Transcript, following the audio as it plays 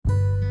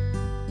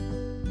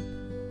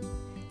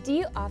Do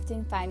you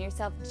often find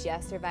yourself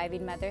just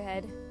surviving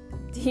motherhood?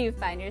 Do you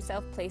find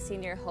yourself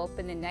placing your hope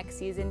in the next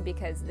season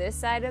because this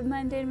side of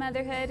mundane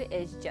motherhood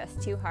is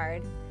just too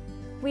hard?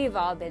 We've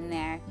all been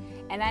there,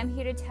 and I'm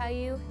here to tell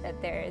you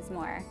that there is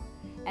more.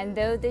 And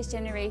though this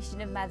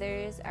generation of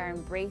mothers are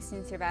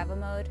embracing survival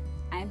mode,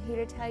 I'm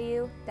here to tell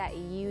you that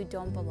you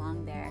don't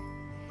belong there.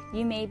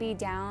 You may be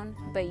down,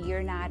 but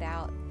you're not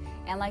out.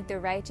 And like the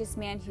righteous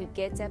man who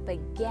gets up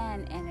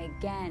again and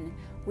again,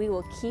 we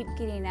will keep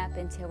getting up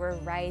until we're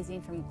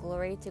rising from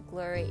glory to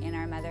glory in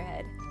our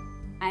motherhood.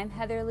 I'm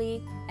Heather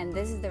Lee, and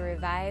this is the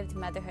Revived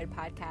Motherhood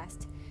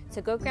Podcast.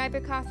 So go grab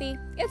your coffee,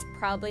 it's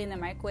probably in the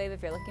microwave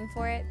if you're looking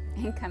for it,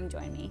 and come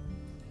join me.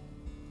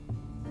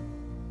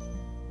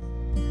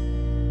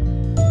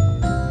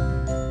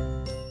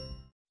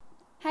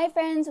 Hi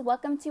friends,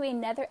 welcome to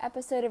another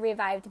episode of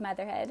Revived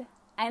Motherhood.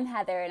 I'm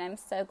Heather, and I'm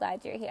so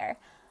glad you're here.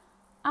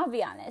 I'll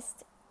be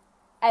honest,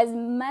 as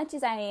much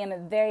as I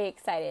am very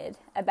excited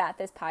about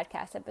this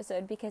podcast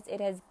episode because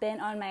it has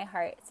been on my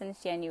heart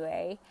since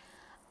January,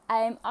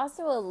 I'm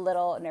also a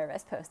little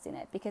nervous posting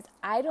it because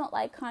I don't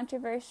like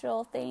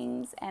controversial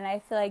things, and I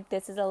feel like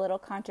this is a little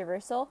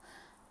controversial.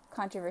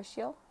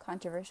 Controversial?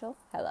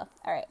 Hello.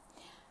 All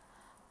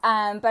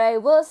right. But I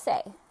will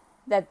say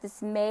that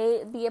this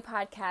may be a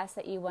podcast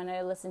that you want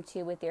to listen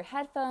to with your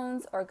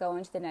headphones or go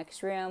into the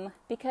next room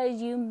because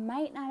you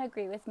might not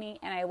agree with me,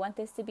 and I want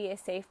this to be a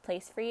safe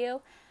place for you,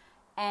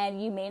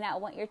 and you may not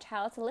want your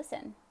child to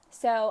listen.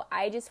 So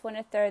I just want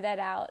to throw that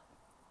out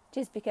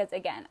just because,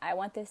 again, I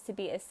want this to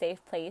be a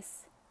safe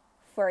place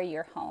for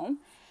your home.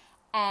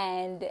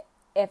 And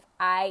if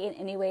I in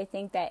any way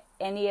think that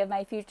any of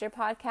my future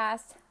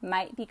podcasts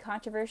might be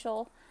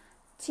controversial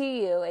to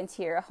you and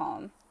to your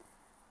home,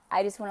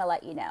 I just want to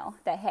let you know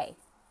that, hey,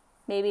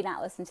 maybe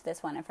not listen to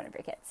this one in front of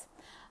your kids.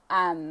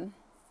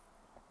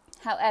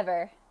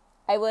 However,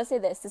 I will say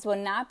this will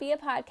not be a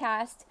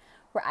podcast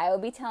where I will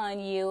be telling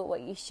you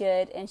what you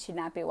should and should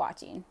not be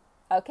watching.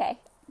 Okay?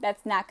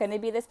 That's not going to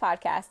be this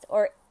podcast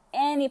or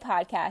any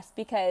podcast,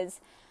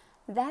 because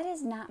that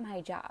is not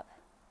my job.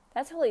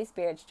 That's Holy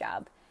Spirit's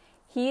job.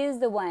 He is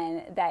the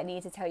one that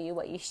needs to tell you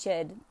what you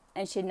should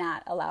and should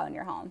not allow in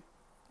your home,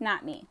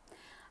 not me.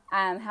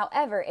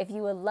 However, if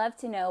you would love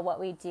to know what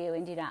we do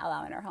and do not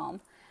allow in our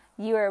home,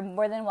 you are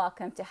more than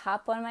welcome to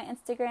hop on my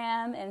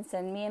Instagram and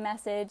send me a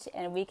message,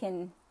 and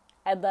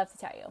I'd love to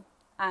tell you,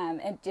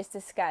 and just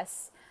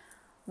discuss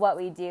what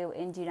we do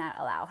and do not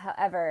allow.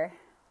 However,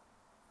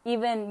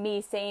 even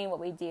me saying what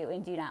we do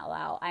and do not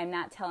allow, I'm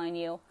not telling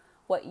you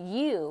what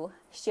you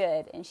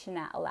should and should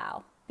not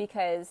allow,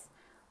 because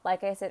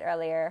like I said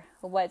earlier,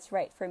 what's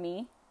right for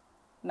me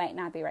might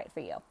not be right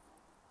for you.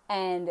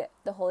 And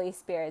the Holy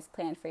Spirit's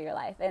plan for your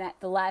life. And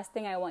the last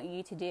thing I want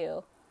you to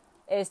do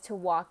is to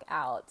walk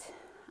out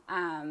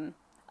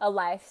a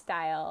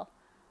lifestyle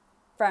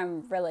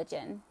from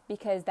religion,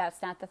 because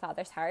that's not the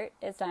Father's heart.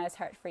 It's not His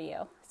heart for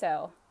you.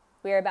 So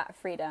we're about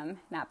freedom,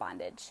 not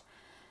bondage.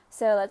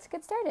 So let's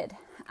get started.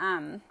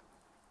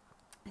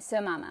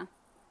 So mama,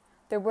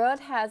 the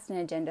world has an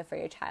agenda for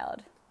your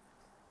child.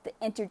 The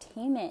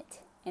entertainment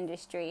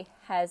industry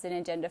has an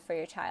agenda for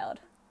your child.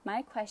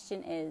 My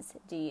question is,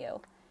 do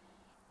you?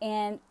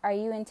 And are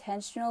you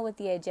intentional with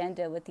the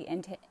agenda, with the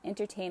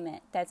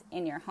entertainment that's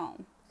in your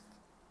home?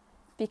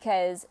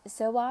 Because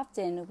so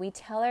often we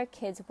tell our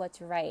kids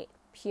what's right,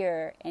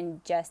 pure,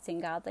 and just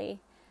and godly,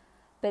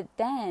 but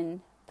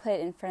then put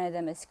in front of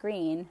them a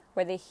screen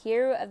where the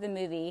hero of the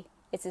movie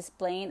is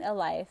displaying a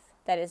life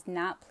that is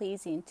not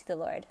pleasing to the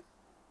Lord.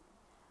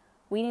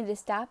 We need to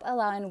stop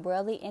allowing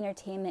worldly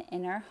entertainment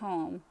in our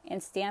home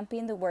and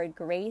stamping the word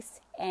grace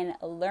and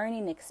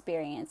learning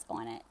experience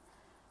on it.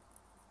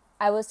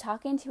 I was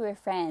talking to a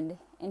friend,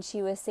 and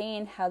she was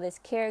saying how this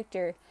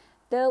character,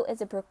 though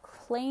is a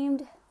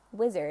proclaimed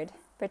wizard,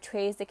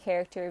 portrays the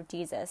character of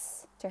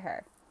Jesus to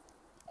her,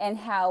 and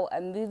how a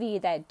movie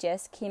that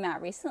just came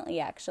out recently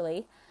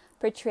actually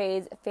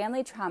portrays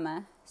family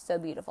trauma so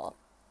beautiful.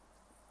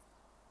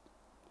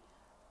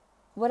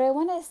 What I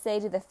want to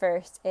say to the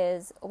first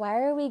is, why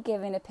are we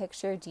given a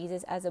picture of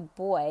Jesus as a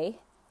boy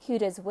who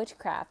does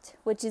witchcraft,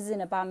 which is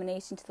an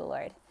abomination to the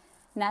Lord?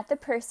 Not the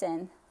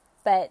person,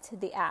 but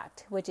the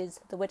act, which is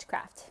the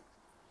witchcraft.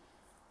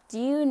 Do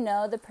you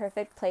know the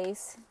perfect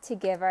place to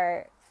give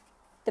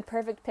the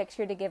perfect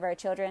picture to give our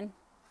children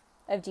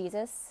of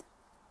Jesus?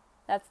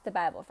 That's the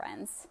Bible,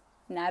 friends.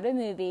 Not a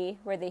movie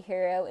where the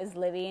hero is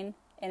living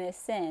in a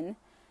sin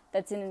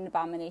that's an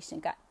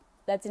abomination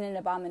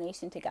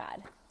to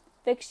God.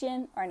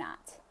 Fiction or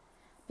not.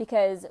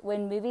 Because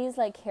when movies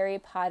like Harry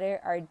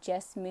Potter are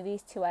just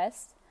movies to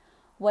us,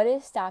 what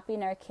is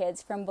stopping our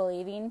kids from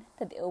believing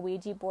that the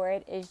Ouija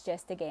board is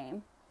just a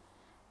game?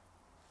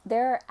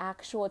 There are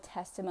actual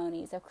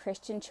testimonies of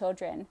Christian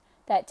children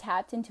that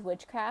tapped into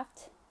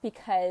witchcraft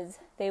because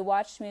they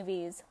watched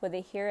movies where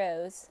the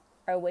heroes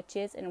are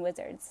witches and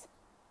wizards.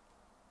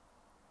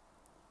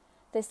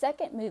 The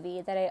second movie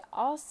that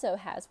also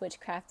has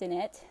witchcraft in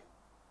it,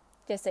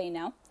 just so you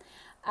know,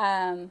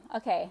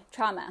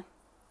 trauma.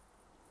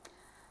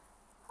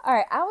 All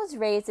right, I was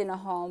raised in a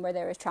home where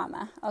there was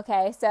trauma,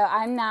 okay? So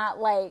I'm not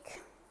going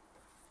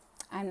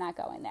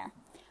there.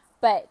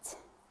 But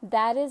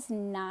that is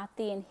not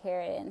the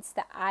inheritance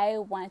that I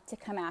want to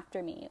come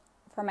after me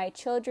for my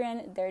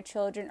children, their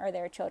children, or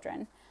their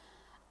children.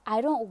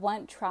 I don't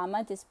want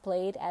trauma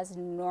displayed as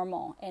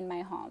normal in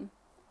my home,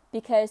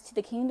 because to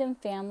the kingdom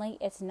family,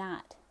 it's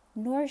not,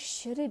 nor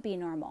should it be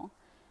normal.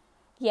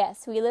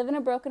 Yes, we live in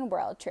a broken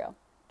world, true.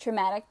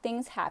 Traumatic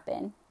things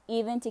happen,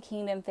 even to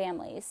kingdom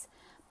families,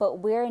 but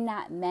we're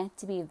not meant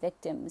to be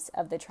victims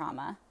of the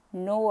trauma,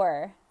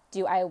 nor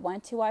do I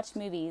want to watch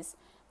movies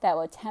that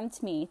will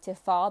tempt me to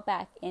fall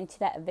back into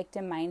that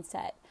victim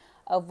mindset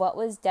of what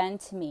was done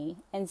to me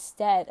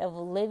instead of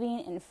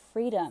living in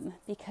freedom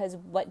because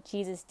what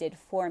Jesus did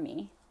for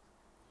me.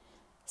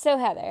 So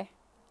Heather,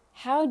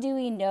 how do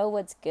we know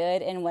what's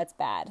good and what's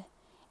bad?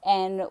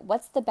 And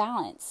what's the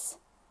balance?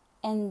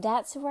 And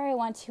that's where I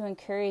want to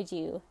encourage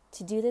you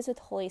to do this with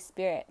Holy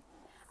Spirit.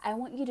 I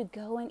want you to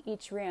go in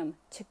each room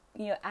to,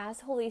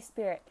 ask Holy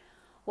Spirit,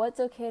 what's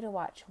okay to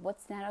watch?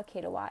 What's not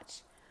okay to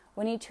watch?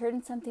 When you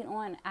turn something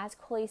on, ask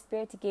Holy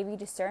Spirit to give you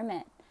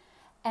discernment.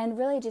 And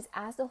really just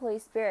ask the Holy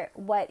Spirit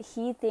what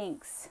He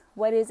thinks,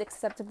 what is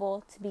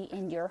acceptable to be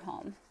in your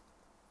home.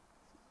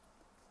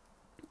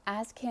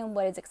 Ask Him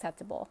what is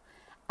acceptable.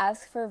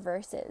 Ask for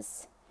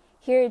verses.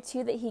 Here are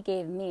two that He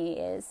gave me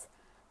is,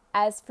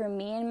 as for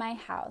me and my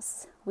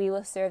house, we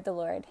will serve the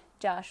Lord,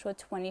 Joshua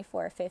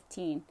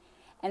 24:15.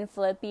 And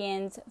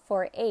Philippians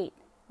 4:8,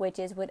 which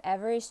is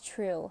whatever is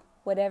true,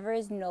 whatever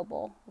is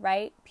noble,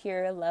 right,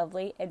 pure,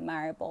 lovely,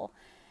 admirable,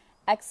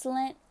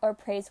 excellent, or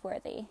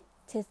praiseworthy,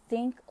 to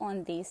think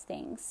on these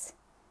things.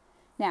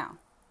 Now,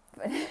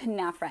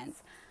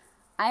 friends,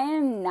 I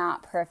am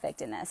not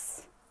perfect in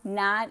this.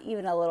 Not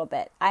even a little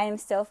bit. I am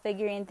still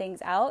figuring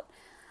things out.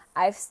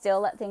 I've still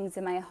let things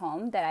in my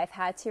home that I've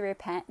had to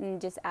repent and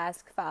just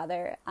ask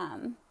Father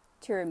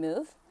to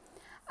remove.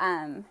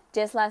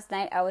 Just last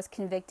night, I was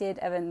convicted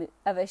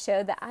of a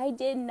show that I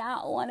did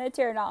not want to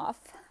turn off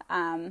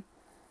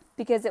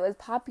because it was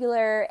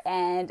popular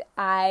and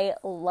I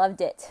loved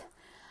it.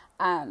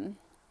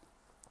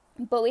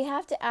 But we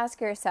have to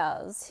ask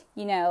ourselves,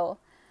 we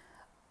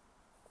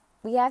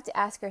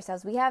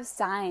have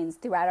signs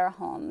throughout our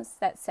homes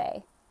that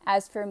say,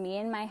 as for me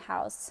and my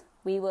house,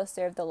 we will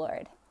serve the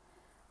Lord.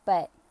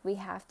 But we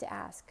have to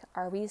ask,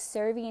 are we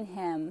serving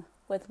Him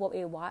with what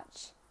we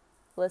watch,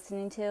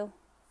 listening to,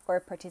 or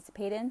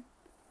participate in?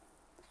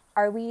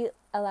 Are we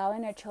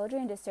allowing our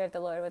children to serve the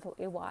Lord with what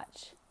we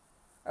watch,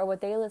 or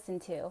what they listen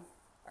to,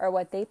 or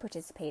what they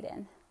participate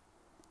in?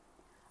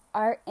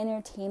 Our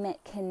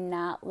entertainment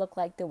cannot look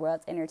like the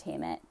world's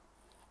entertainment,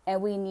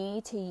 and we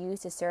need to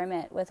use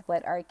discernment with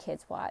what our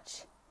kids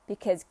watch,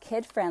 because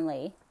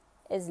kid-friendly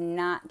is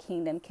not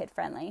kingdom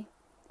kid-friendly.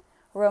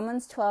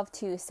 Romans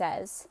 12:2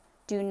 says,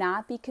 do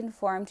not be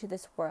conformed to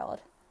this world,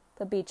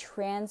 but be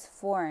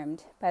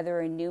transformed by the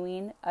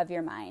renewing of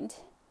your mind.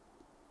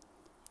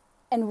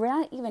 And we're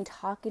not even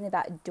talking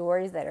about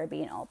doors that are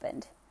being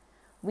opened.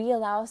 We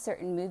allow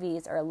certain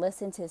movies or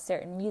listen to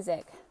certain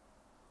music,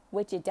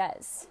 which it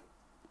does.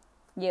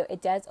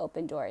 It does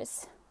open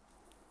doors,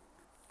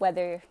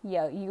 whether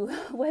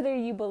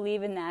you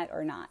believe in that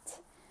or not.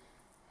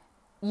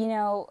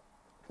 You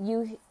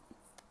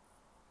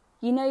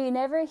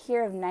never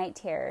hear of night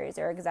terrors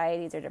or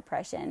anxieties or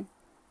depression,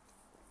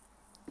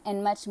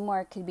 and much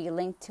more could be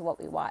linked to what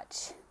we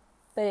watch,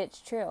 but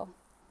it's true,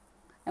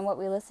 and what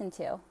we listen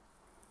to.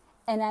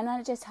 And I'm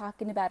not just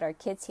talking about our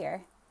kids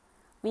here.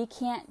 We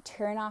can't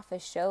turn off a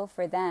show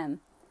for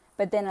them,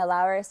 but then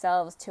allow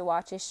ourselves to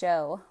watch a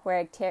show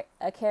where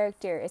a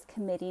character is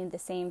committing the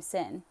same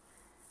sin.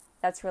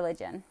 That's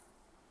religion.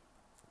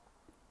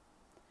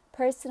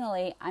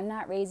 Personally, I'm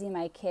not raising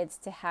my kids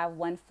to have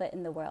one foot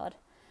in the world.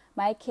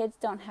 My kids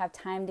don't have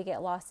time to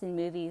get lost in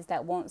movies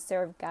that won't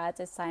serve God's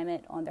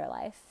assignment on their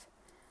life.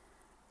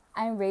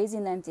 I'm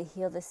raising them to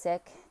heal the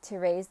sick, to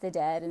raise the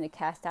dead, and to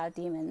cast out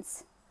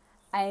demons.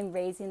 I am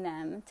raising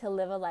them to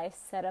live a life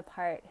set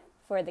apart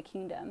for the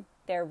kingdom,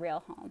 their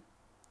real home.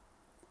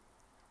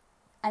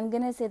 I'm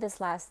going to say this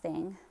last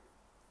thing.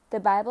 The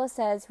Bible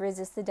says,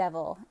 resist the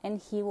devil,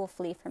 and he will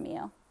flee from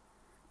you.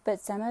 But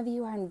some of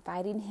you are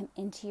inviting him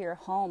into your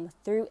home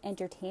through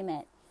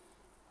entertainment,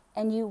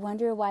 and you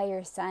wonder why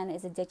your son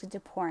is addicted to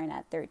porn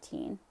at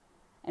 13,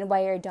 and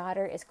why your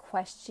daughter is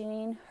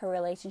questioning her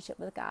relationship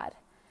with God.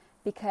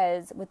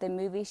 Because with the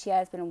movie she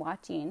has been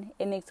watching,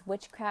 it makes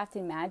witchcraft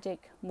and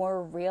magic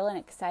more real and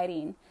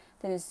exciting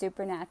than the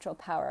supernatural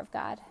power of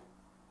God.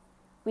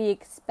 We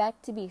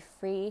expect to be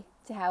free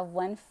to have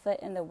one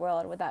foot in the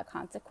world without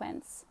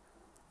consequence,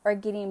 or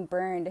getting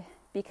burned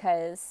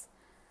because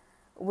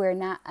we're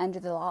not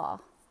under the law,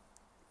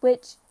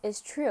 which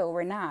is true,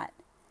 we're not.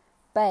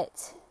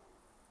 But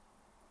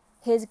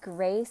His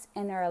grace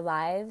in our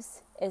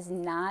lives is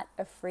not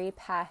a free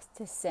pass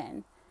to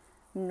sin,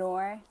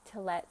 nor to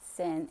let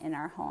sin in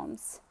our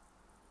homes.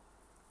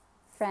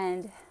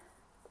 Friend,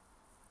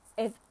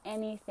 if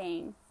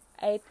anything,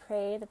 I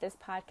pray that this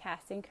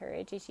podcast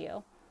encourages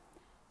you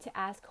to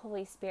ask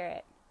Holy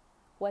Spirit,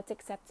 what's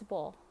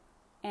acceptable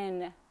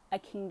in a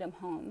kingdom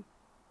home.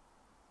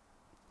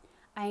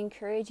 I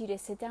encourage you to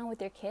sit down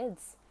with your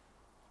kids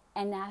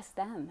and ask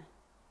them,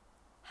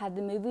 have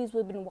the movies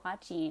we've been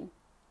watching,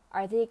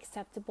 are they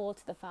acceptable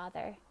to the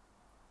Father?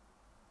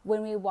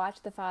 When we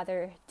watch the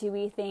Father, do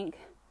we think,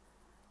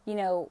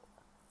 would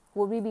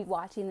we be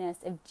watching this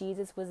if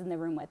Jesus was in the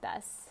room with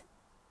us?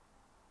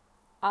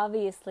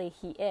 Obviously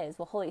he is.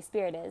 Well, Holy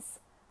Spirit is.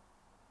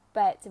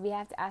 But we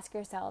have to ask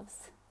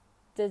ourselves,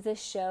 does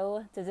this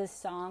show, does this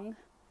song,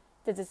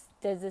 does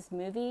this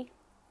movie,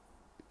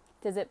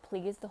 does it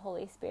please the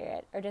Holy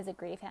Spirit or does it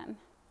grieve him?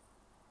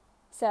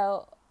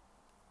 So,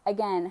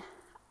 again,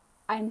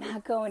 I'm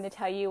not going to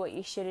tell you what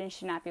you should and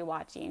should not be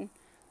watching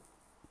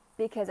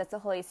because that's the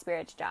Holy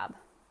Spirit's job.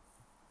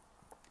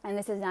 And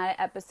this is not an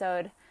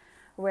episode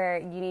where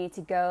you need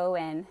to go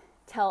and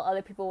tell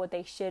other people what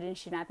they should and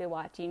should not be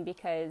watching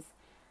because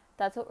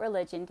that's what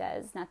religion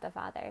does, not the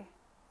Father.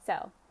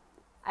 So,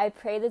 I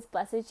pray this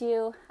blesses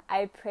you.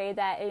 I pray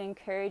that it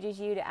encourages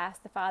you to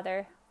ask the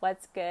Father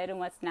what's good and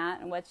what's not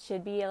and what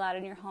should be allowed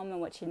in your home and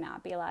what should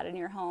not be allowed in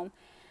your home.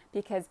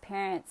 Because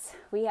parents,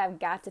 we have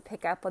got to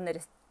pick up on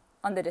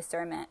the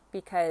discernment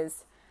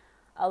because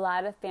a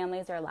lot of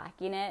families are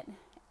lacking it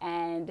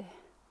and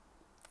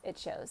it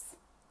shows.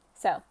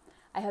 So,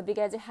 I hope you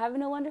guys are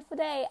having a wonderful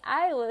day.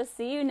 I will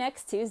see you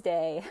next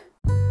Tuesday.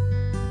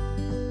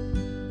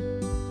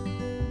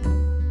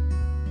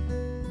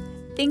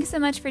 Thanks so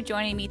much for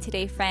joining me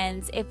today,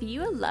 friends. If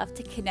you would love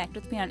to connect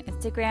with me on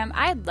Instagram,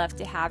 I'd love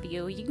to have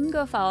you. You can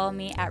go follow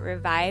me at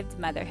Revived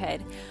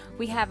Motherhood.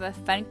 We have a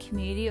fun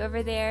community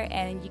over there,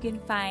 and you can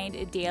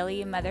find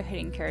daily motherhood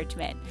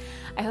encouragement.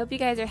 I hope you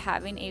guys are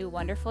having a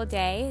wonderful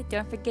day.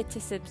 Don't forget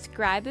to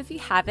subscribe if you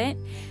haven't,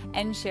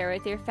 and share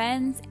with your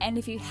friends. And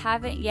if you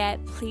haven't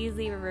yet, please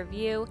leave a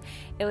review.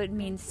 It would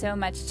mean so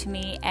much to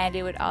me, and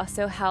it would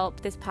also help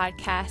this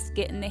podcast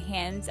get in the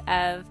hands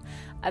of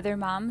other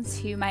moms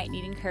who might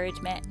need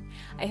encouragement.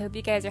 I hope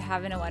you guys are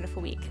having a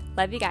wonderful week.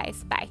 Love you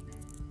guys. Bye.